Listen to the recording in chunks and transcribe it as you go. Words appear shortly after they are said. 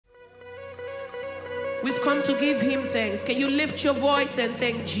We've come to give him thanks. Can you lift your voice and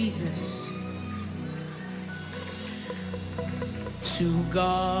thank Jesus? To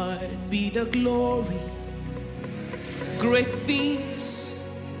God be the glory. Great things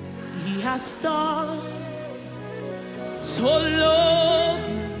he has done. So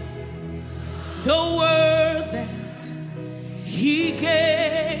loving the world that he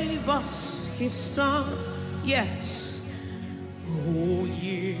gave us his son. Yes. Oh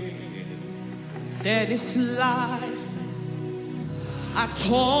yeah. That is life,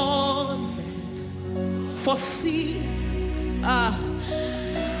 atonement for sin,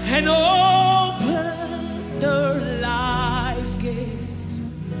 and open the life gate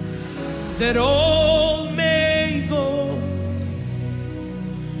that all may go.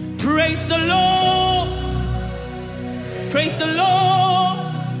 Praise the Lord, praise the Lord.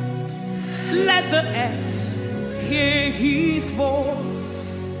 Let the earth hear his voice.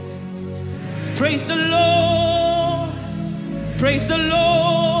 Praise the Lord, praise the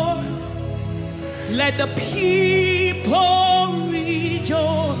Lord. Let the people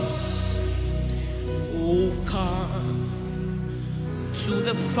rejoice. Oh, come to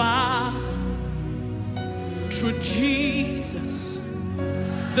the Father through Jesus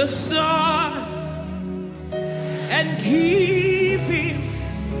the Son, and give him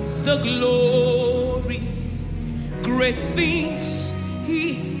the glory. Great things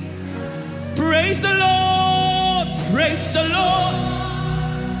he. Praise the Lord, praise the Lord,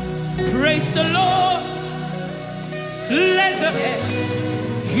 praise the Lord. Let the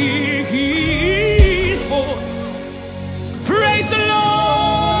earth hear his voice. Praise the Lord.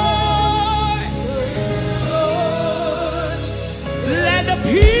 Let the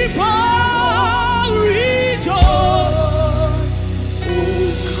people rejoice.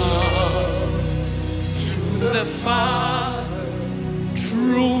 Oh, come to the Father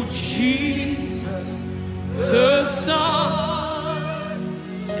through Jesus the Son,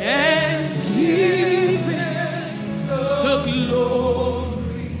 and give him the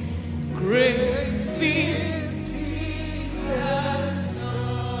glory. Great things he has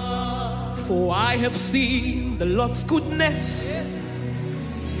done. For I have seen the Lord's goodness,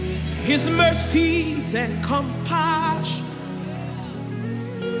 his mercies and compassion.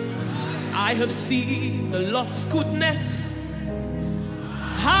 I have seen the Lord's goodness.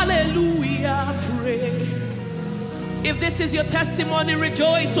 Hallelujah, pray. If this is your testimony,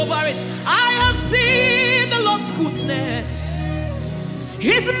 rejoice over it. I have seen the Lord's goodness,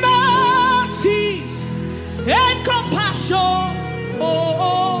 his mercies and compassion.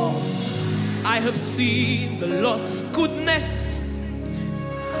 Oh, I have seen the Lord's goodness.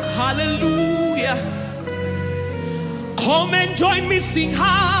 Hallelujah. Come and join me, sing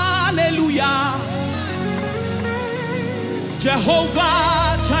hallelujah.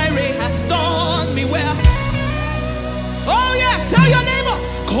 Jehovah Jireh has done me well. Oh yeah, tell your neighbor,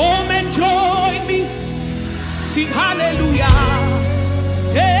 come and join me, sing hallelujah.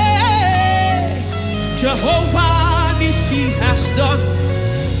 Hey, Jehovah Nissi has done.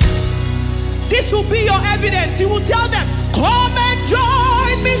 This will be your evidence. You will tell them, come and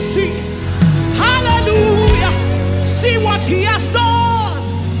join me, sing hallelujah. See what he has done.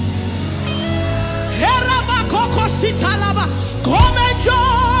 Come and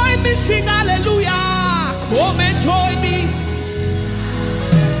join me, sing hallelujah. Come and join me.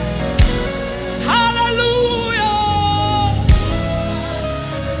 Hallelujah.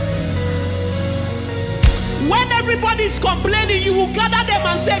 When everybody's complaining, you will gather them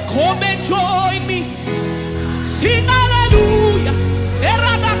and say, come and join me. Sing hallelujah.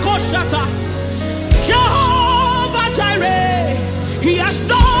 Jehovah Jireh, he has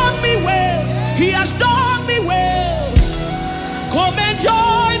done me well. He has done me well. Come and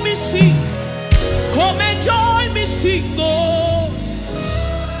join me, sing. Come and join me, sing. Oh.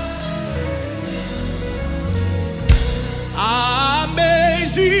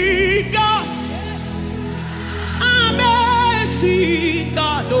 Amazing God. Amazing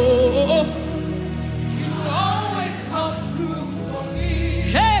God. Oh. You always come through for me.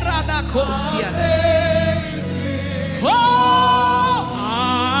 Amazing. Oh.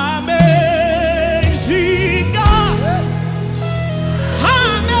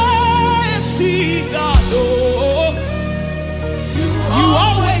 You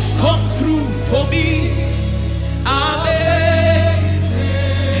always come through for me. Amazing.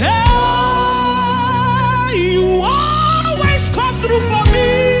 Hey, you always come through for me.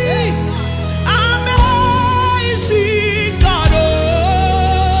 Amazing God.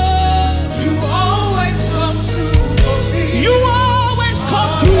 You always come through for me. You always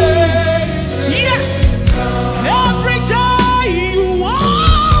come through. Yes. Every day you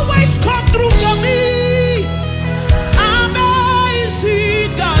always come through for me.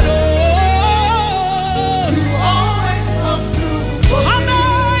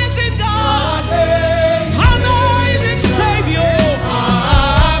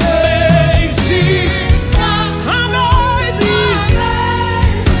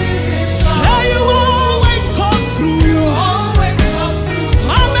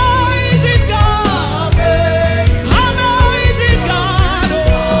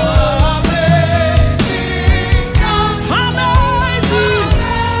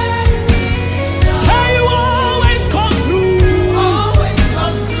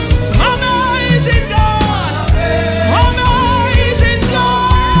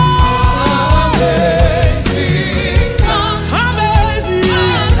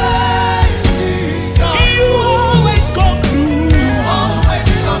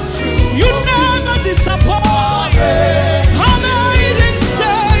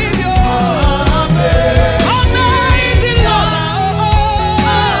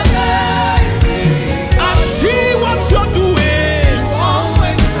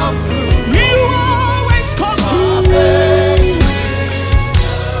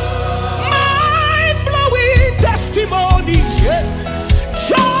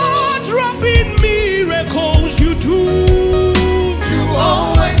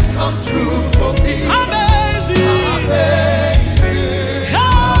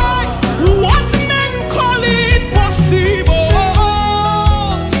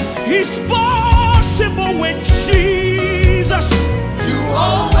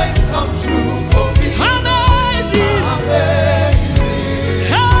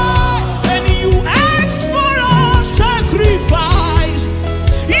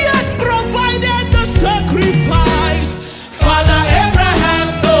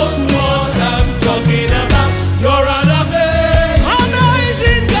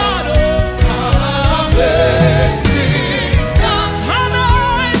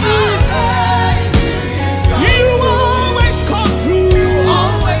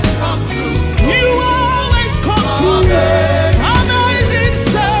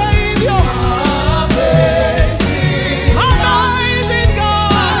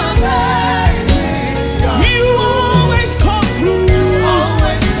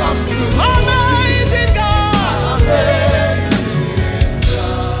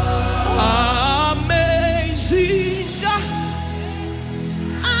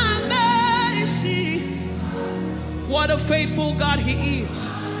 He is.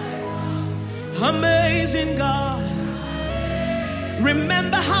 Amazing God.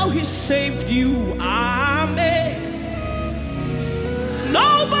 Remember how He saved you. Amen.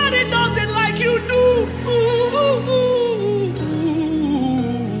 Nobody does it like you do.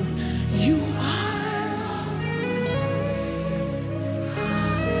 You are.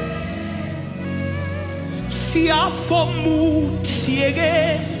 Siafomu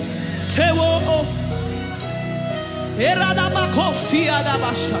tiege tewo. Eradabako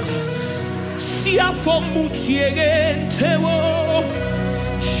siadabashata. Siafomu tiege tewo.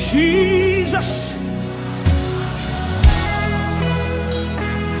 Jesus.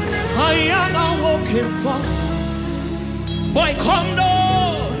 I am not walking for. Boy, come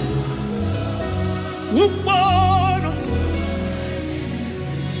down. Whoop,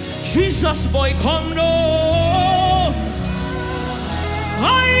 Jesus, boy, come down. I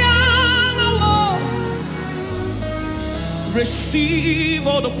am a walk. Receive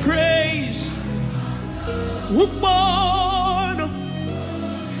all the praise. Whoop,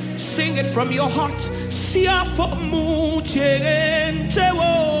 sing it from your heart. Siafomu tewo.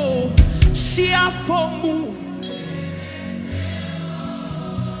 Siafomu.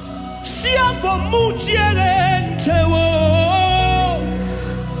 Siafomu tewo.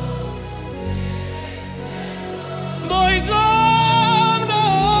 Boy God,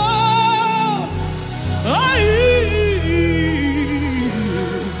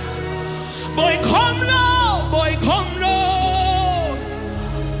 boy come now, boy come now.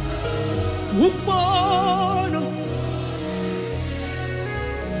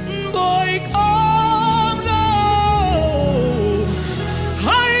 Boy come now. I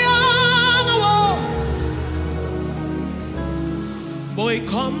am a boy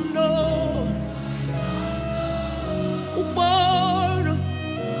come now.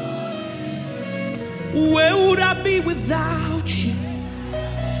 Where would I be without you?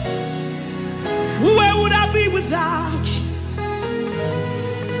 Where would I be without you?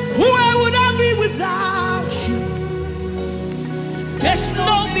 Where would I be without you? There's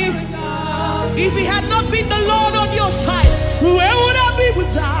no me. If He had not been the Lord on your side, where would I be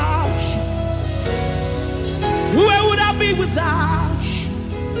without you? Where would I be without you?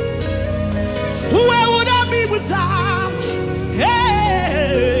 Where would I be without you?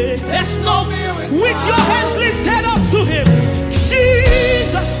 Hey, there's no me. With your hands lifted up to Him,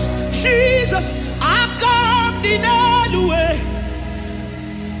 Jesus, Jesus, I come in the way.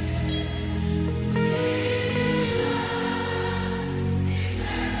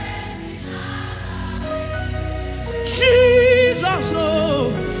 Jesus,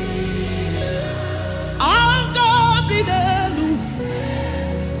 oh, I come in the way.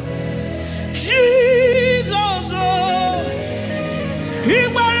 Jesus, oh, He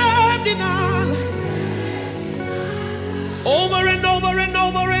will deny. Over and over and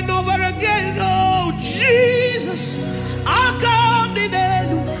over and over again, oh Jesus, I come to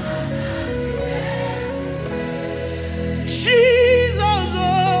them. Jesus,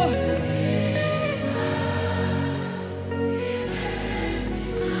 oh.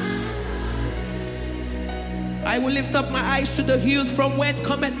 I will lift up my eyes to the hills, from whence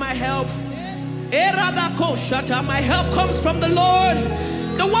cometh my help. My help comes from the Lord,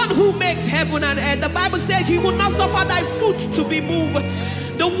 the one who makes heaven and earth. The Bible says He will not suffer thy foot to be moved.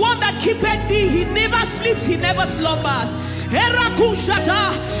 The one that keepeth thee, He never sleeps, He never slumbers.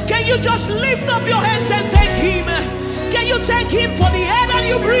 Can you just lift up your hands and thank Him? Can you thank Him for the air that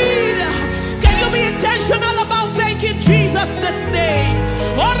you breathe? Can you be intentional about thanking Jesus this day?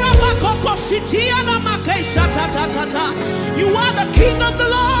 You are the King of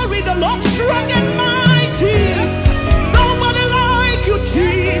glory, the Lord strong and mighty. Nobody like you,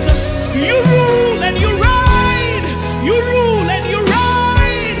 Jesus. You rule and you reign. You rule and you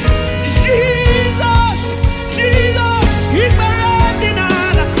reign. Jesus, Jesus,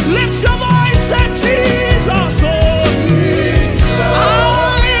 lift your voice and Jesus. Oh,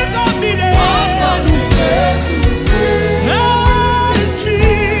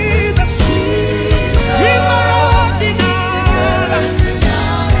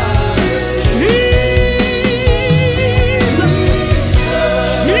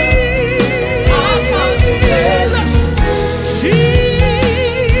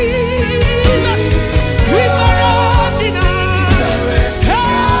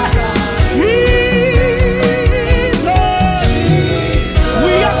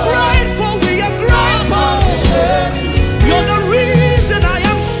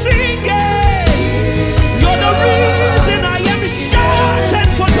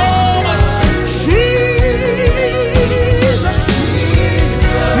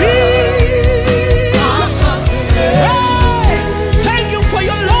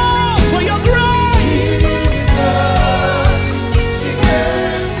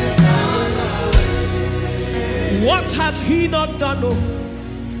 What has he not done? Oh,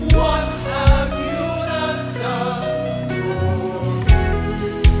 What have you not done for me?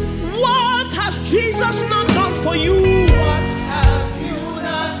 what has Jesus not done for you? What have you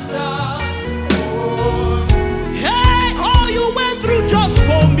not done for me? Hey, all you went through just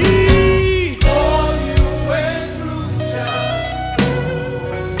for me. All you went through just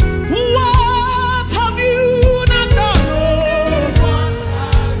What have you not done? Oh, what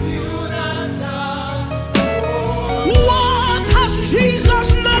have you not done for me? what has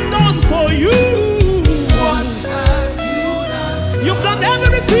Jesus not done for you? What have you not done? You've done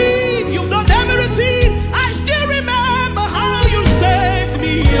everything. You've done everything. I still remember how you saved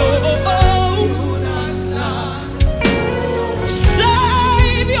me. Oh, oh, oh. You not done.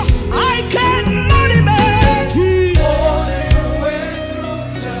 Savior, I cannot imagine. All you went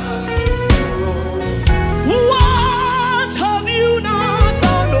through just What have you not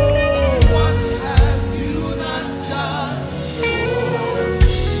done? Oh, what have you not done for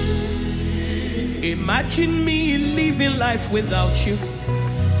me? imagine me living life without you.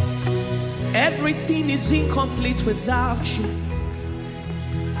 Everything is incomplete without you.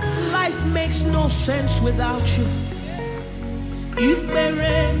 Life makes no sense without you.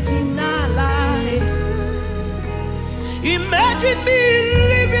 Imagine me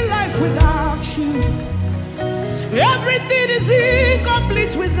living life without you. Everything is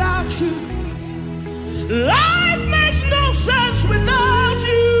incomplete without you. Life makes no sense without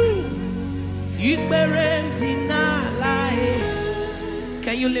you.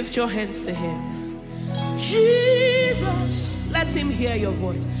 Can you lift your hands to him? Jesus, let him hear your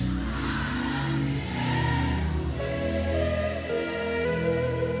voice.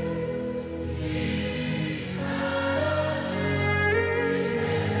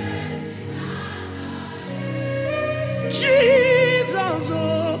 Jesus,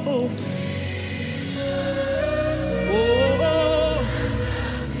 oh, oh, oh.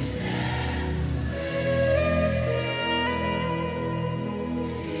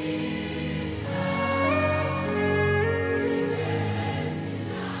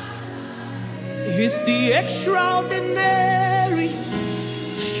 He's the extraordinary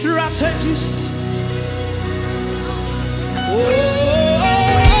strategist. Oh,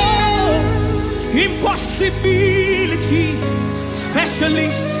 impossibility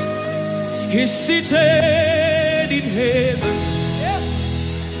specialist. He's seated in heaven.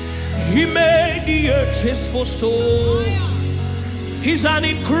 He made the earth his footstool. He's an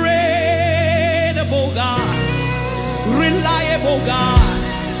incredible God, reliable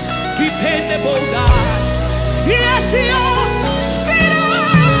God, dependable God. Yes, he is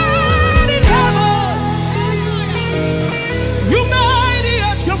seated in heaven. You made the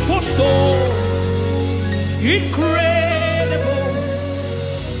earth your footstool. Incredible.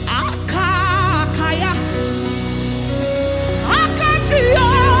 Akakaya. Akatiya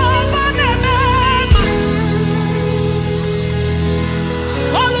banemema.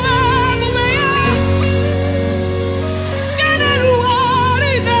 Oluwamumeya.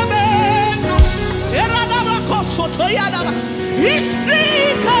 Yeneruwari nemeno. Eradabra kosoto yadaba.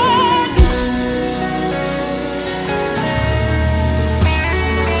 Isikadu.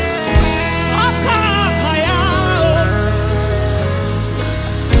 Akakaya.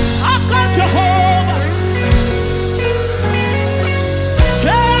 Jehovah,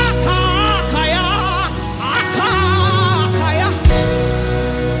 Akakaya, Akakaya.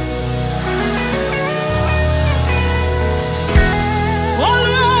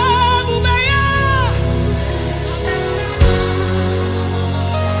 Oluwamumeya.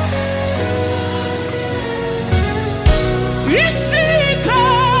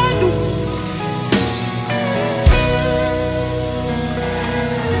 Isikadu.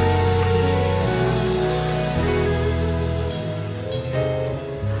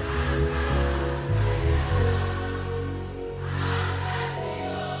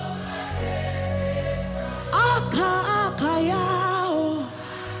 Akakaya.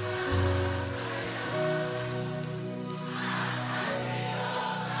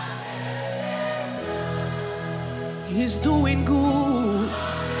 He's doing good.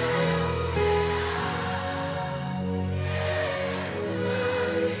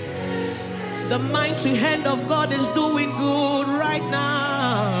 The mighty hand of God is doing good right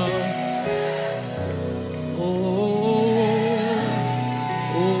now. Oh,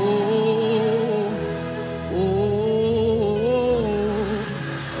 oh, oh.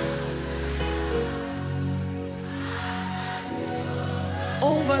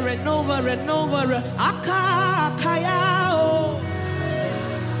 Over and over and over. Akakaya.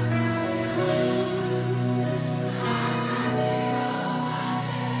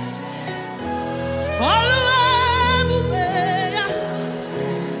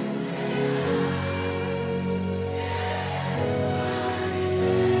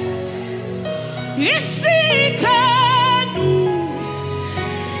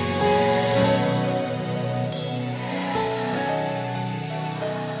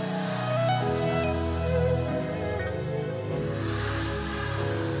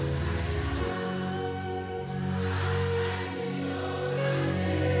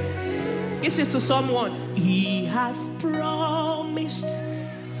 This is to someone. He has promised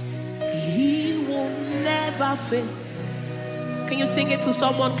he will never fail. Can you sing it to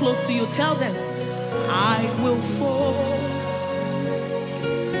someone close to you? Tell them, I will fall.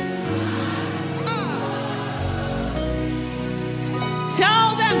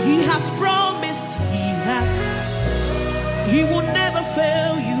 Tell them he has promised, he will never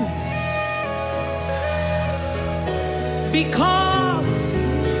fail you. Because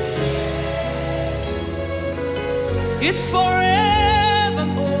it's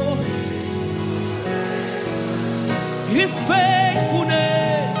forevermore. His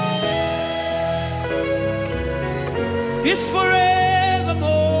faithfulness is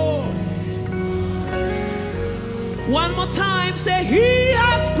forevermore. One more time, say, he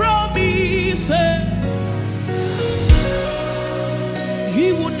has promised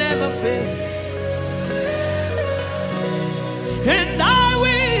he will never fail. And I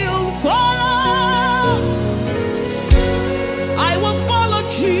will follow. I will follow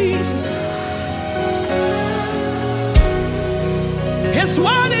Jesus. His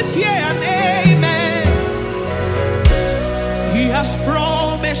word is here and amen. He has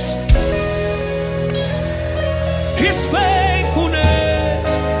promised his faithfulness.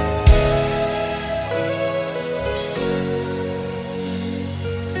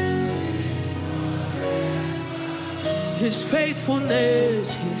 His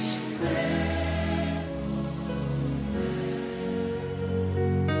faithfulness,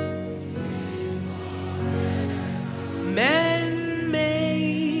 men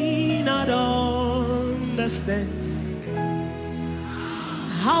may not understand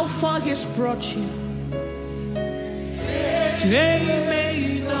how far he's brought you. They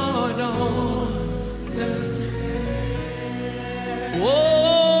may not understand.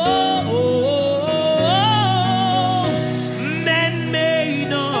 Men may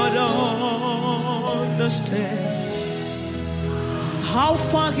not understand how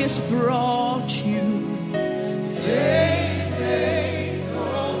far he's brought you. They may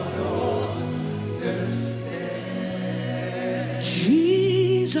not understand.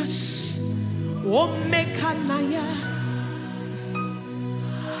 Jesus, Omekanaya.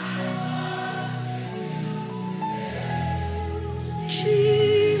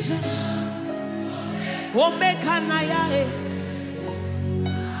 Jesus, Omekanaya.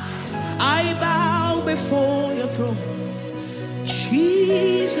 I bow before your throne.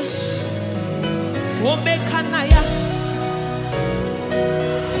 Jesus, Omekanaya.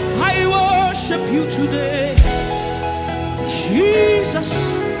 I worship you today. Jesus,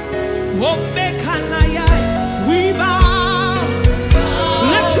 Omekanaya. We bow.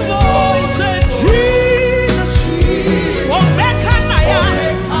 Let your voice say, Jesus, Omekanaya.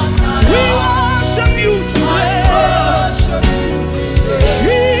 We worship you today.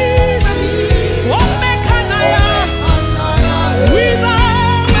 Jesus, Omekanaya. We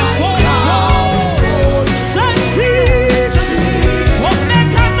bow before your throne. Say, Jesus,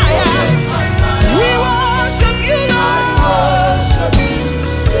 Omekanaya. We worship you, Lord.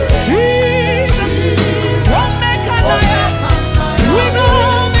 Jesus,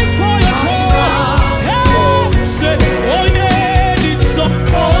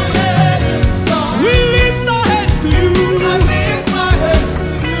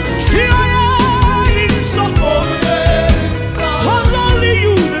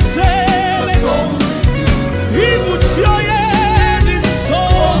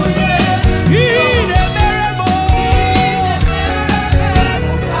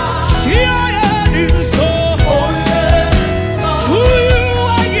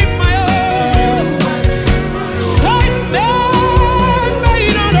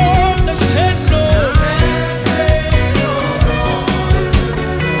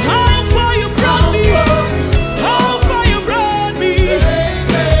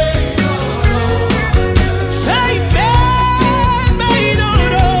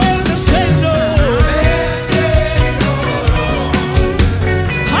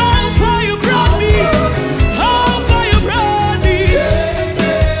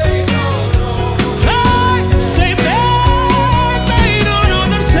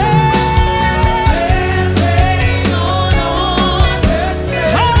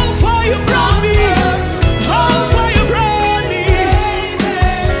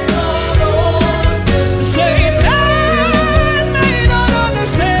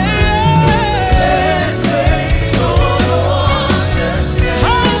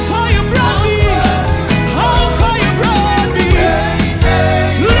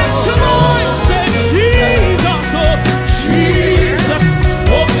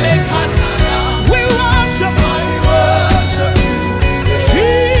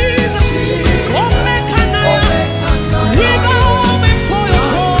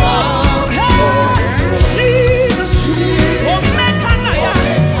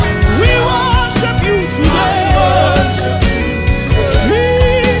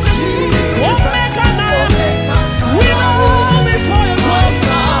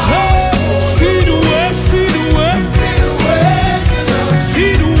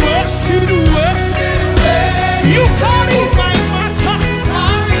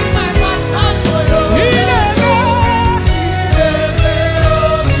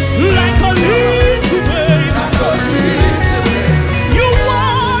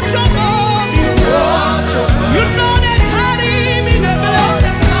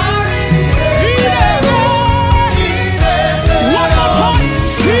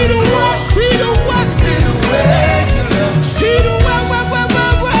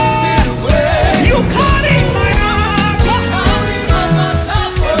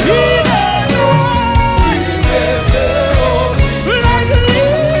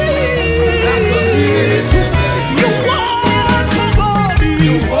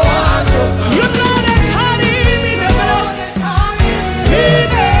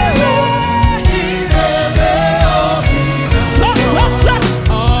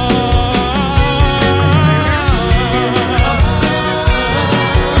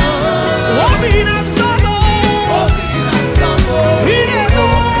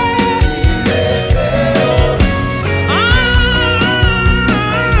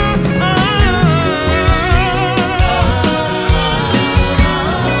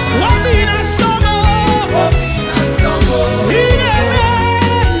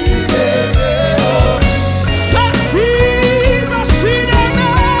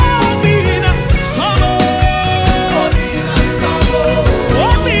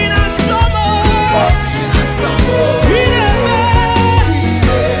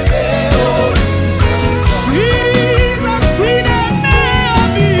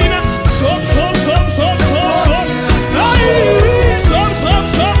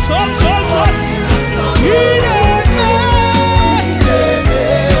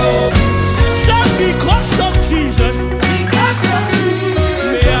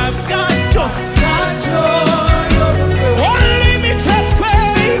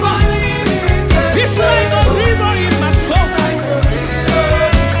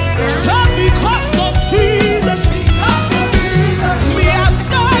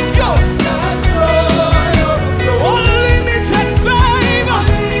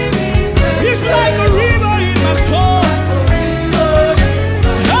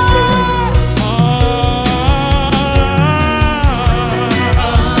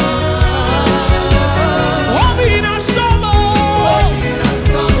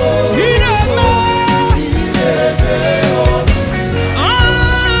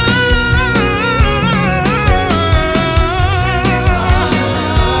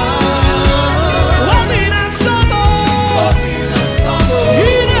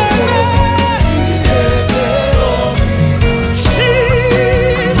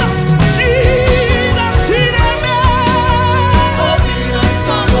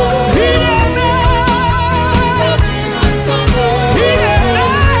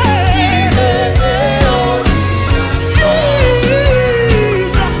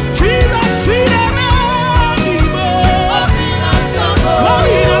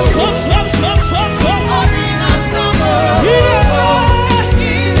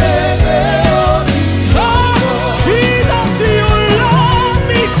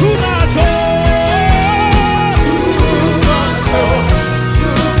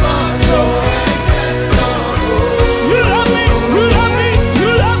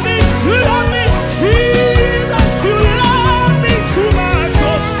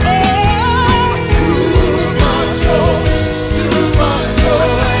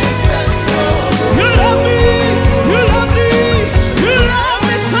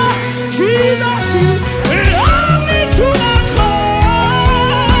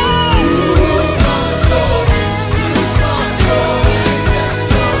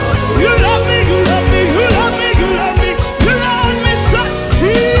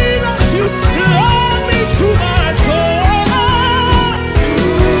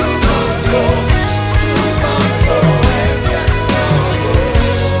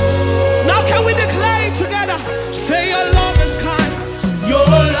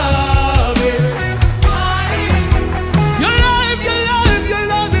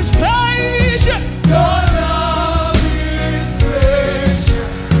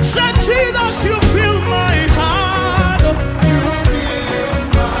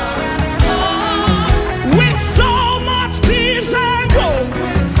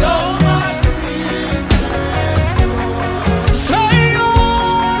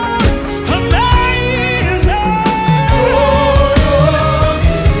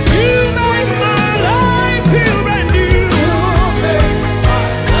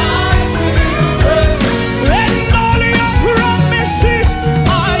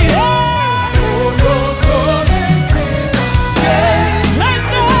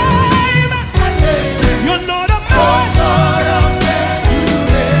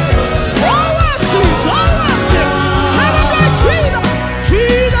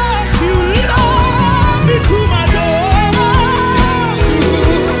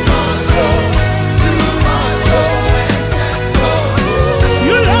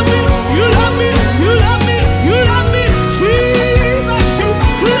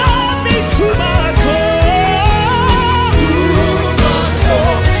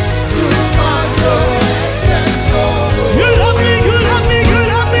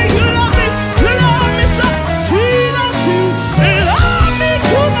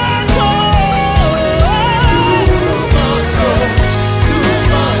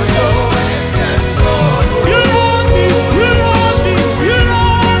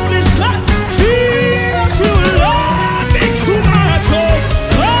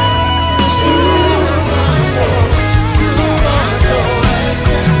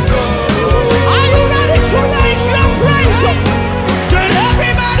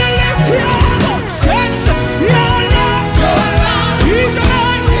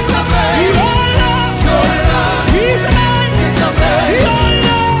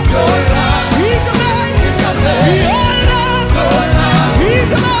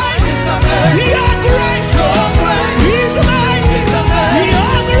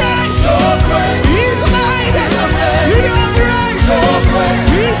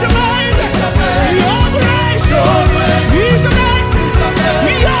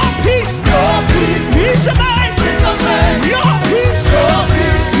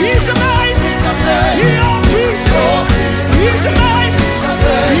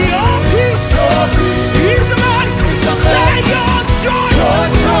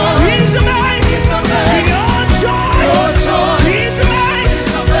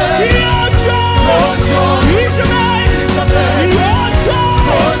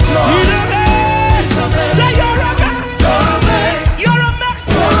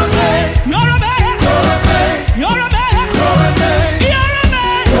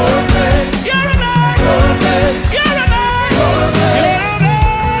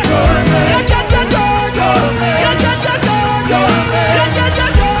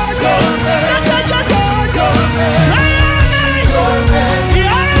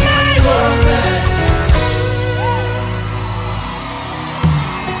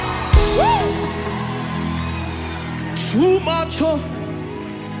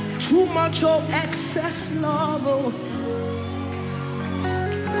 Too much of excess love. Oh.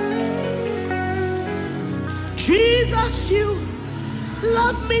 Jesus, you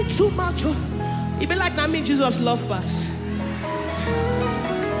love me too much. Oh. It be like that mean Jesus love us.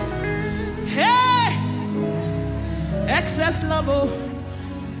 Hey, excess love. Oh.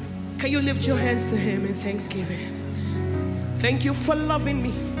 Can you lift your hands to him in thanksgiving? Thank you for loving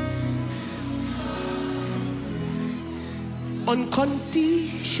me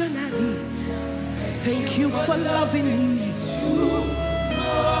unconditionally. Thank you for loving me too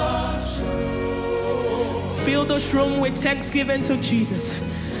much. Fill this room with thanksgiving to Jesus.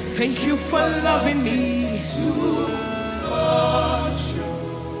 Thank you for loving me too much.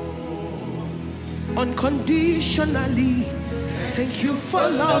 Unconditionally. Thank you for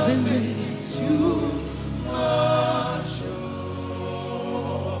loving me too much.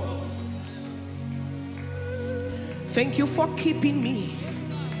 Thank you for keeping me.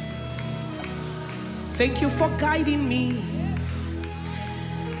 Thank you for guiding me.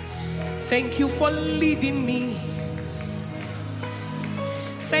 Thank you for leading me.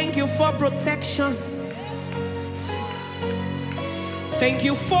 Thank you for protection. Thank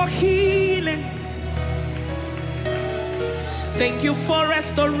you for healing. Thank you for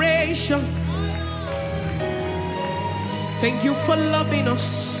restoration. Thank you for loving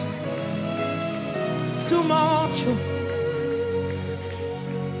us too much.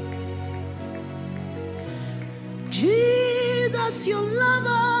 Jesus, you love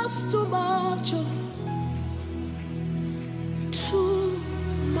us too much. Too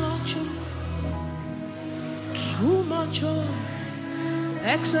much. Too much.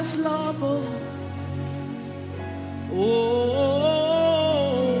 Excess love. Oh,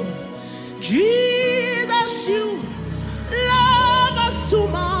 Jesus, you love us too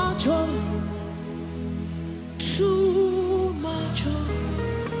much. Too much.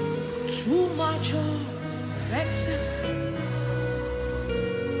 Too much. Excess.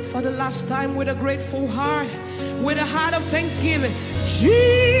 For the last time, with a grateful heart, with a heart of thanksgiving,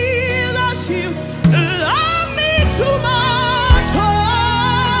 Jesus, you love me too much.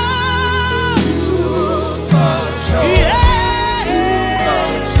 Yeah,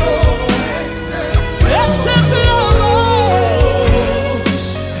 excess love,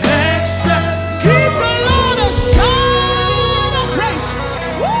 excess. Give the Lord a shout of praise.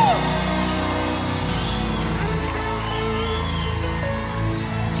 Woo.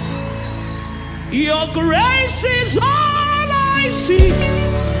 Your grace is all I see.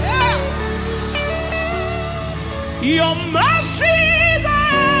 Yeah. Your mercies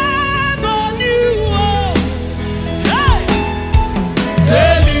ever new.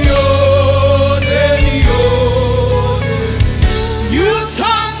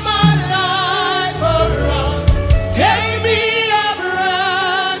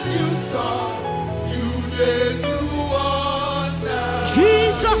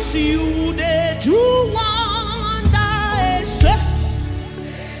 You did do wonders.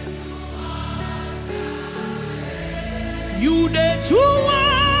 You did do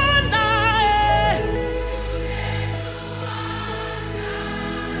wonders.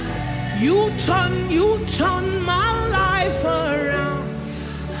 You turn my life around.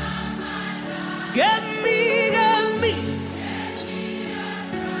 Get me.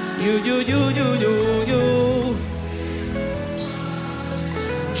 You.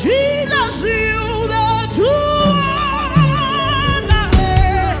 Jesus, you the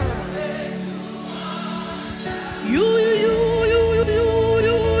you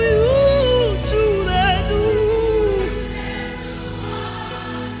to the do.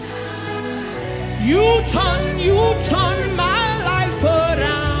 You turn my life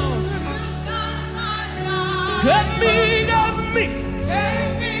around. Get me. You.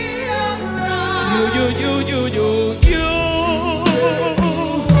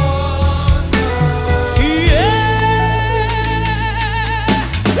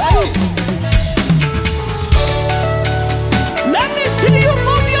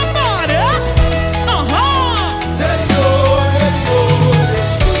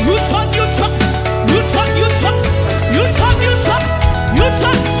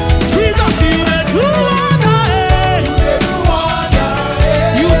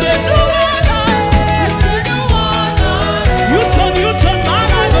 You did do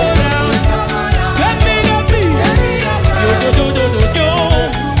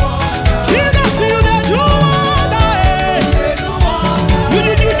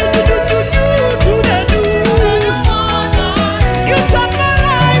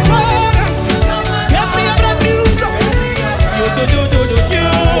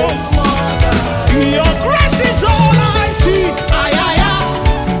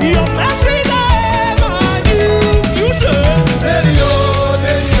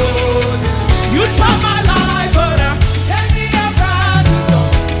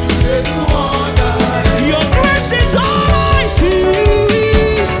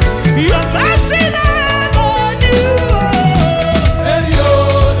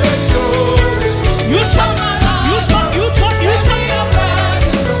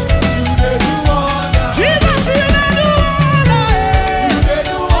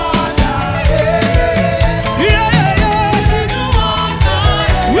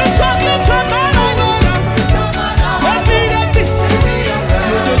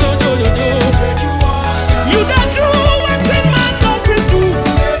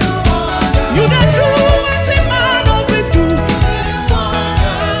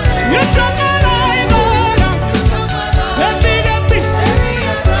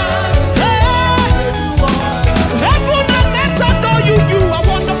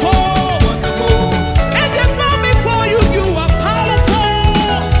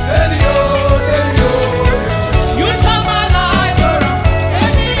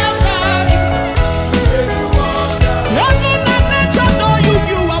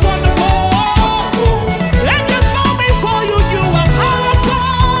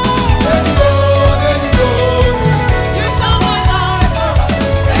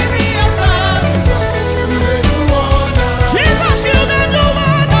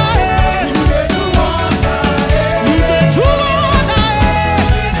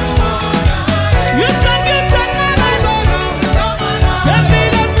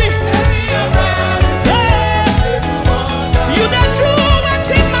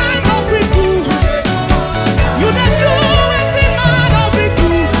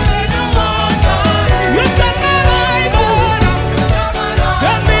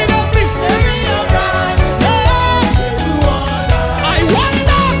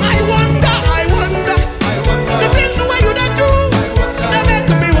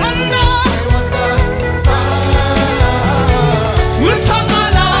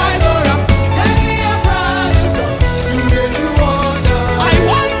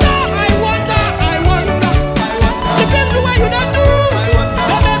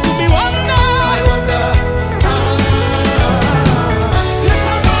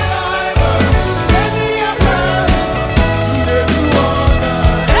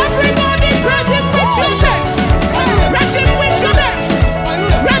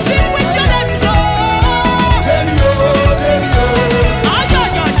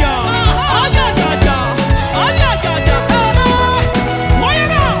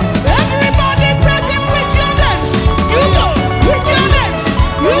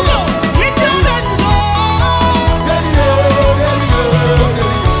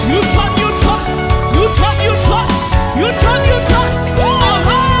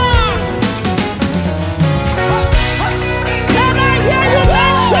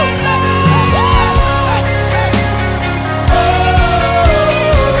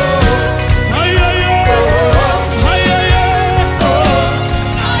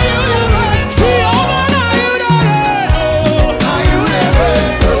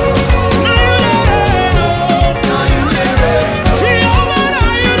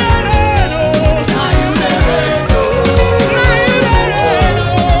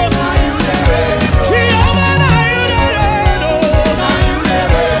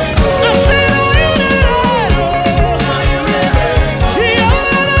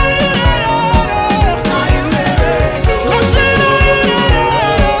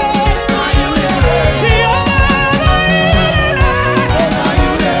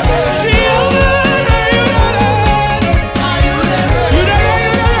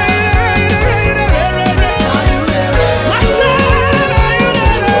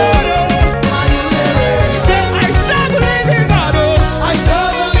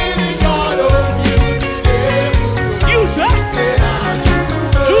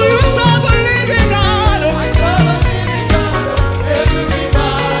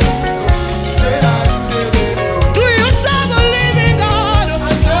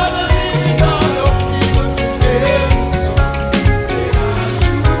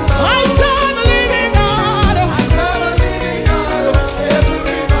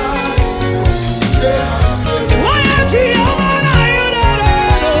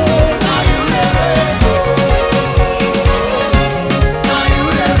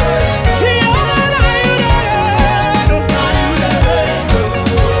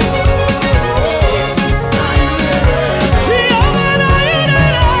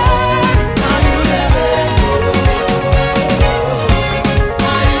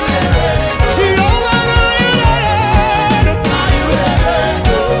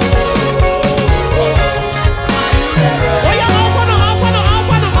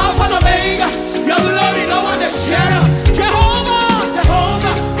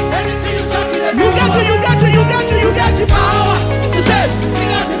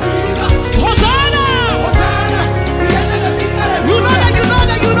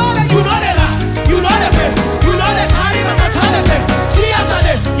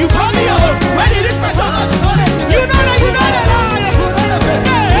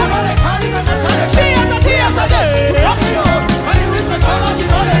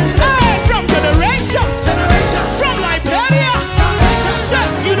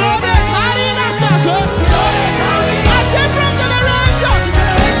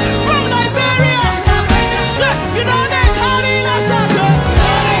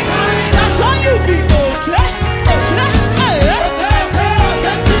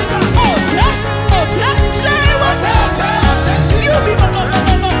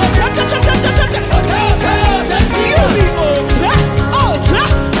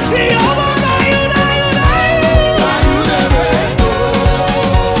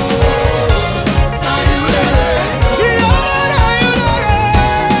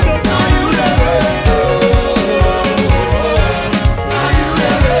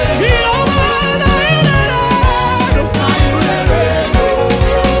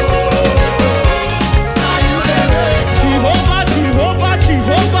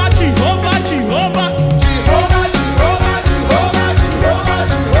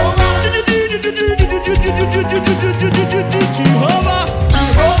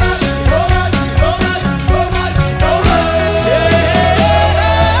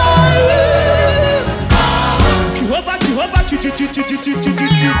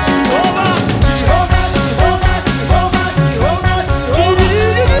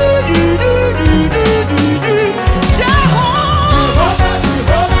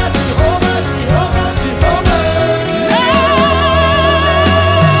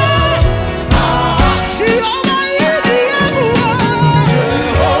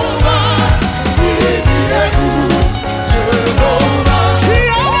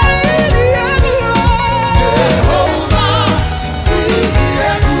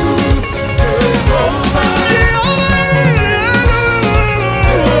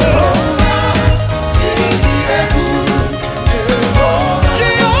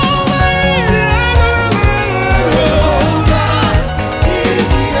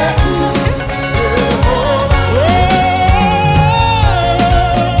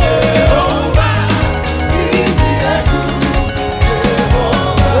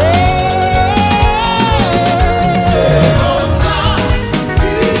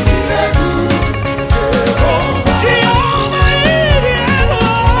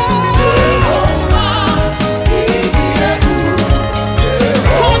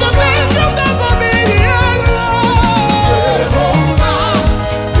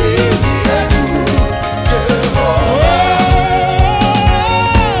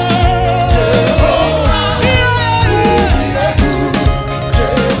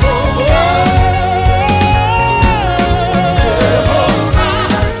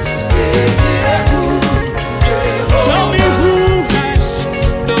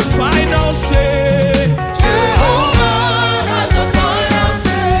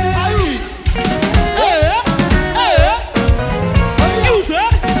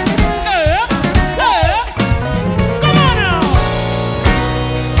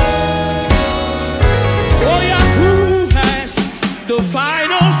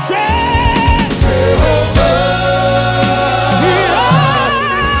Say, Jehovah